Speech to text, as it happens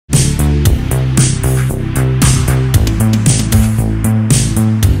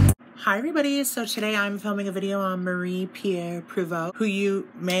everybody, so today I'm filming a video on Marie-Pierre Pruvot, who you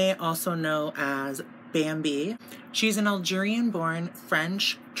may also know as Bambi. She's an Algerian-born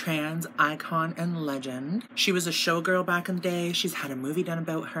French trans icon and legend. She was a showgirl back in the day. She's had a movie done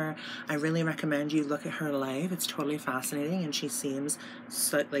about her. I really recommend you look at her life. It's totally fascinating, and she seems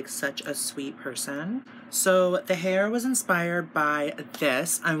like such a sweet person. So the hair was inspired by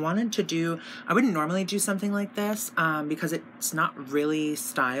this. I wouldn't normally do something like this because it's not really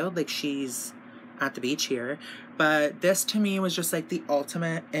styled, like she's at the beach here. But this to me was just like the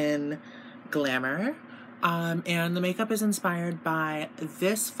ultimate in glamour. And the makeup is inspired by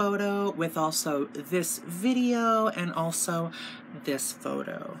this photo with also this video and also this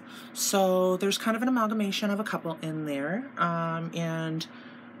photo. So there's kind of an amalgamation of a couple in there. And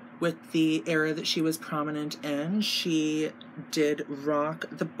with the era that she was prominent in, she did rock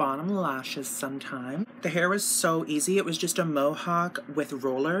the bottom lashes sometime. The hair was so easy. It was just a mohawk with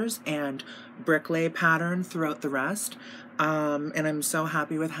rollers and bricklay pattern throughout the rest. And I'm so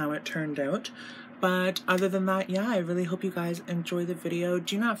happy with how it turned out. But other than that, yeah, I really hope you guys enjoy the video.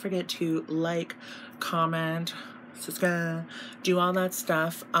 Do not forget to like, comment, subscribe, do all that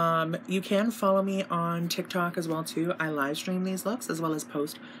stuff. You can follow me on TikTok as well too. I live stream these looks as well as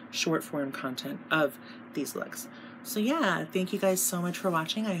post short form content of these looks. So yeah, thank you guys so much for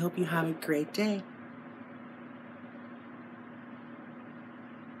watching. I hope you have a great day.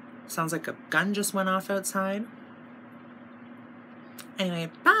 Sounds like a gun just went off outside.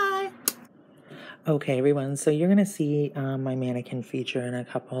 Anyway, bye. Okay, everyone, so you're gonna see my mannequin feature in a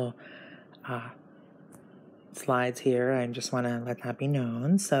couple slides here. I just want to let that be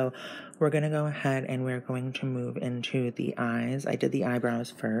known. So we're going to go ahead and we're going to move into the eyes. I did the eyebrows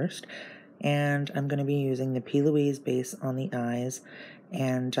first, and I'm going to be using the Louise Base on the eyes,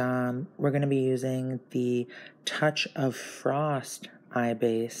 and we're going to be using the Touch of Frost eye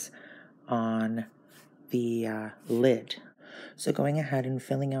base on the lid. So going ahead and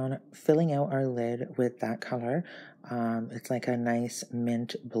filling out our lid with that color. It's like a nice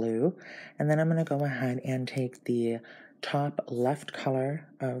mint blue. And then I'm going to go ahead and take the top left color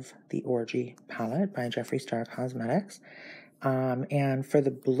of the Orgy palette by Jeffree Star Cosmetics. And for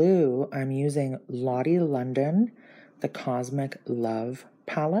the blue, I'm using Lottie London, the Cosmic Love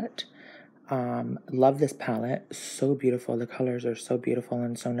palette. Love this palette. So beautiful. The colors are so beautiful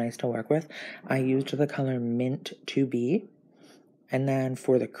and so nice to work with. I used the color Mint 2B. And then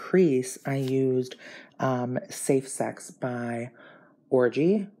for the crease, I used Safe Sex by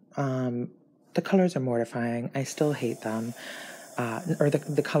Orgy. The colors are mortifying. I still hate them. Or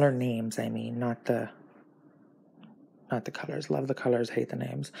the color names, I mean, not the colors. Love the colors, hate the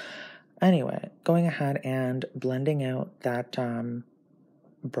names. Anyway, going ahead and blending out that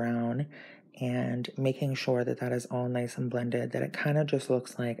brown and making sure that that is all nice and blended, that it kind of just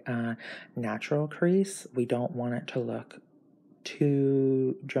looks like a natural crease. We don't want it to look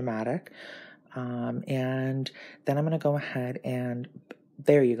too dramatic. And then I'm going to go ahead and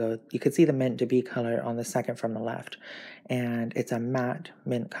there you go. You could see the mint to be color on the second from the left, and it's a matte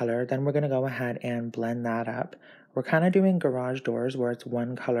mint color. Then we're going to go ahead and blend that up. We're kind of doing garage doors where it's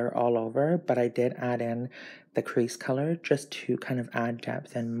one color all over, but I did add in the crease color just to kind of add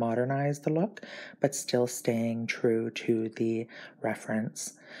depth and modernize the look, but still staying true to the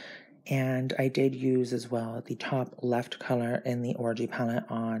reference. And I did use as well the top left color in the Orgy palette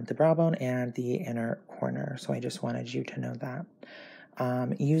on the brow bone and the inner corner. So I just wanted you to know that.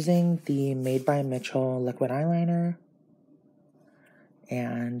 Using the Made by Mitchell liquid eyeliner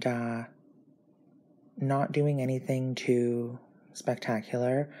and not doing anything too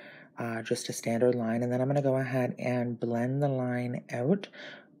spectacular, just a standard line. And then I'm going to go ahead and blend the line out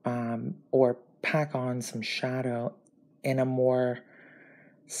or pack on some shadow in a more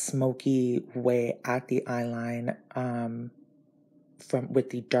smoky way at the eyeline with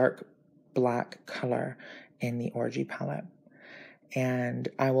the dark black color in the Orgy palette. And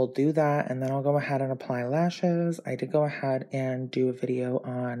I will do that, and then I'll go ahead and apply lashes. I did go ahead and do a video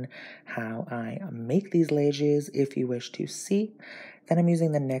on how I make these lashes if you wish to see. Then I'm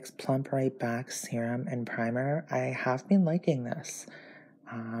using the NYX Plump Right Back Serum and Primer. I have been liking this.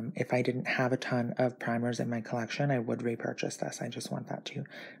 If I didn't have a ton of primers in my collection, I would repurchase this. I just want that to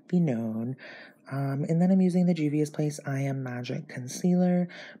be known. And then I'm using the Juvia's Place I Am Magic Concealer,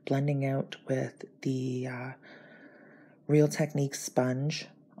 blending out with the Real Technique sponge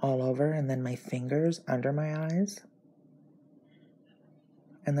all over, and then my fingers under my eyes.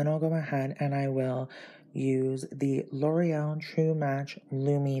 And then I'll go ahead and I will use the L'Oreal True Match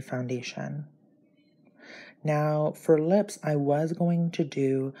Lumi Foundation. Now, for lips, I was going to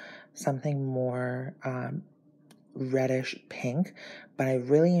do something more reddish pink, but I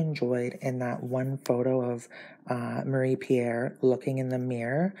really enjoyed in that one photo of Marie-Pierre looking in the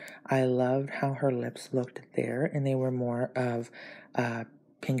mirror. I loved how her lips looked there, and they were more of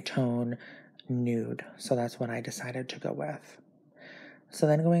pink tone nude. So that's what I decided to go with. So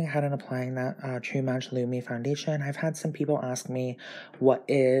then going ahead and applying that True Match Lumi foundation. I've had some people ask me what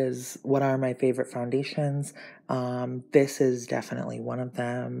are my favorite foundations. This is definitely one of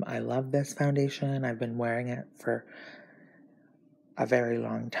them. I love this foundation. I've been wearing it for a very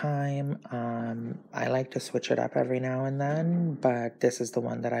long time. I like to switch it up every now and then, but this is the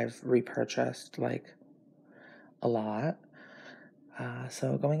one that I've repurchased like a lot.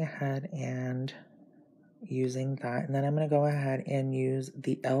 So going ahead and using that, and then I'm going to go ahead and use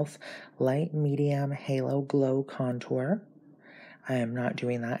the e.l.f. Light Medium Halo Glow Contour. I am not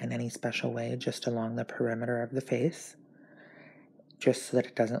doing that in any special way, just along the perimeter of the face, just so that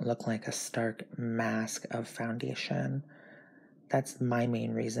it doesn't look like a stark mask of foundation. That's my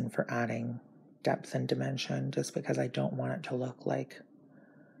main reason for adding depth and dimension, just because I don't want it to look like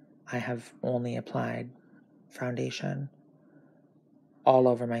I have only applied foundation all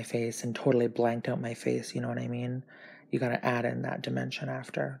over my face and totally blanked out my face, you know what I mean? You gotta add in that dimension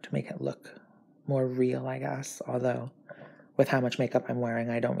after to make it look more real, I guess. Although, with how much makeup I'm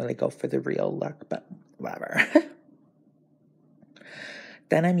wearing, I don't really go for the real look, but whatever.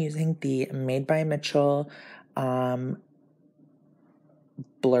 Then I'm using the Made by Mitchell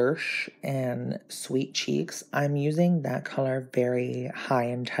Blursh and Sweet Cheeks. I'm using that color very high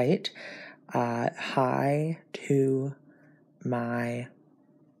and tight. High to my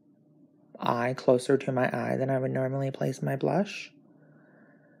eye, closer to my eye than I would normally place my blush,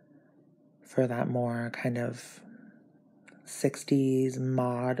 for that more kind of 60s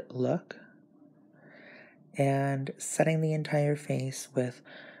mod look. And setting the entire face with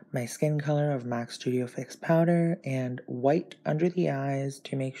my skin color of MAC Studio Fix powder and white under the eyes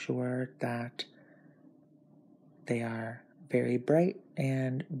to make sure that they are very bright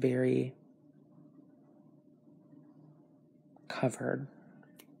and very covered.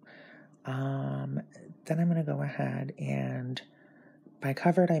 Then I'm going to go ahead and, by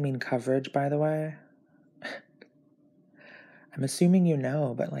covered, I mean coverage, by the way. I'm assuming you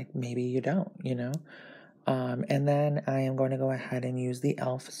know, but like maybe you don't, you know? And then I am going to go ahead and use the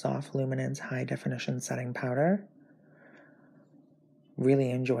e.l.f. Soft Luminance High Definition Setting Powder. Really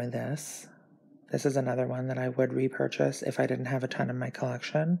enjoy this. This is another one that I would repurchase if I didn't have a ton in my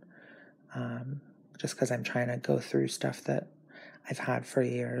collection. Just because I'm trying to go through stuff that I've had for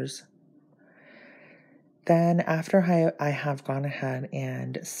years. Then after I have gone ahead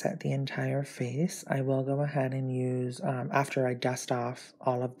and set the entire face, I will go ahead and use, after I dust off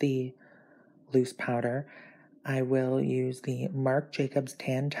all of the loose powder, I will use the Marc Jacobs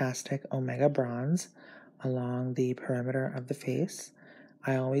Tantastic Omega Bronze along the perimeter of the face.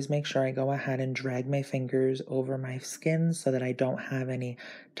 I always make sure I go ahead and drag my fingers over my skin so that I don't have any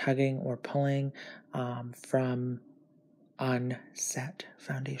tugging or pulling from unset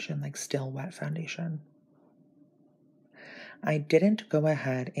foundation, like still wet foundation. I didn't go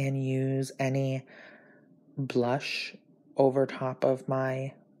ahead and use any blush over top of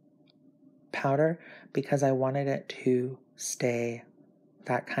my powder because I wanted it to stay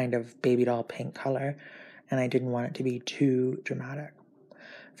that kind of baby doll pink color, and I didn't want it to be too dramatic.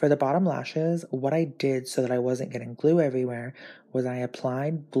 For the bottom lashes, what I did so that I wasn't getting glue everywhere was I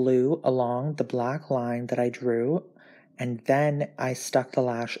applied glue along the black line that I drew, and then I stuck the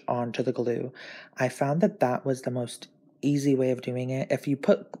lash onto the glue. I found that that was the most easy way of doing it. If you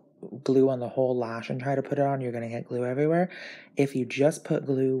put glue on the whole lash and try to put it on, you're going to get glue everywhere. If you just put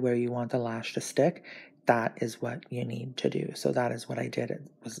glue where you want the lash to stick, that is what you need to do. So that is what I did. It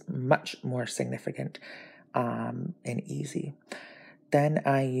was much more significant and easy. Then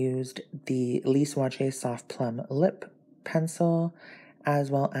I used the Lise Wachee Soft Plum Lip Pencil,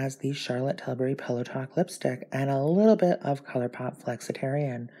 as well as the Charlotte Tilbury Pillow Talk lipstick, and a little bit of Colourpop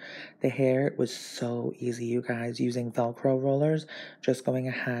Flexetarian. The hair was so easy, you guys, using Velcro rollers, just going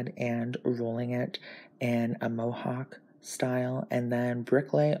ahead and rolling it in a mohawk style, and then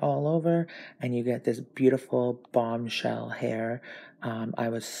bricklay all over, and you get this beautiful bombshell hair. I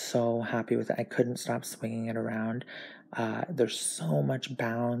was so happy with it. I couldn't stop swinging it around. There's so much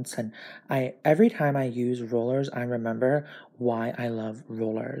bounce, and every time I use rollers, I remember why I love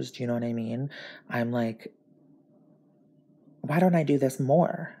rollers. Do you know what I mean? I'm like, why don't I do this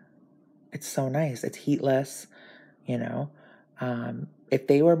more? It's so nice. It's heatless, you know. If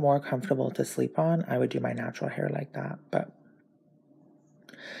they were more comfortable to sleep on, I would do my natural hair like that, but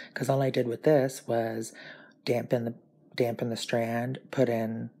because all I did with this was dampen dampen the strand, put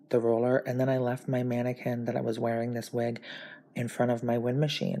in the roller, and then I left my mannequin that I was wearing this wig in front of my wind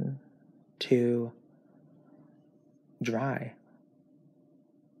machine to dry.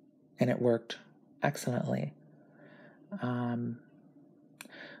 And it worked excellently.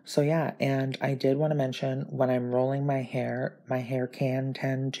 So yeah, and I did want to mention, when I'm rolling my hair can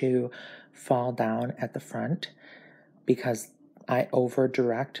tend to fall down at the front because I over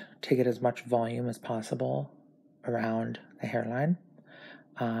direct to get as much volume as possible around the hairline.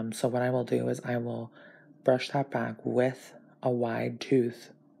 So what I will do is I will brush that back with a wide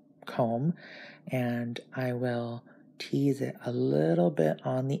tooth comb, and I will tease it a little bit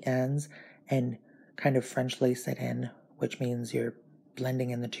on the ends and kind of French lace it in, which means you're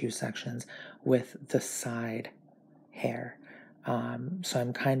blending in the two sections with the side hair. So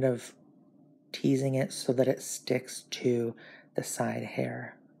I'm kind of teasing it so that it sticks to the side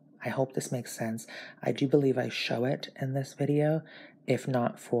hair. I hope this makes sense. I do believe I show it in this video, if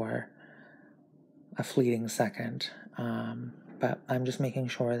not for a fleeting second. But I'm just making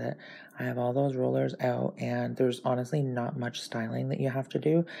sure that I have all those rollers out, and there's honestly not much styling that you have to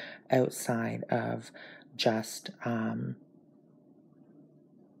do outside of just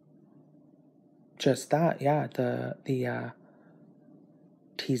that, yeah, the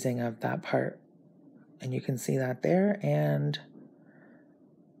teasing of that part. And you can see that there, and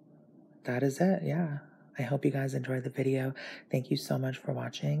that is it, yeah. I hope you guys enjoyed the video. Thank you so much for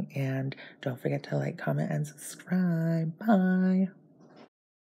watching, and don't forget to like, comment, and subscribe. Bye!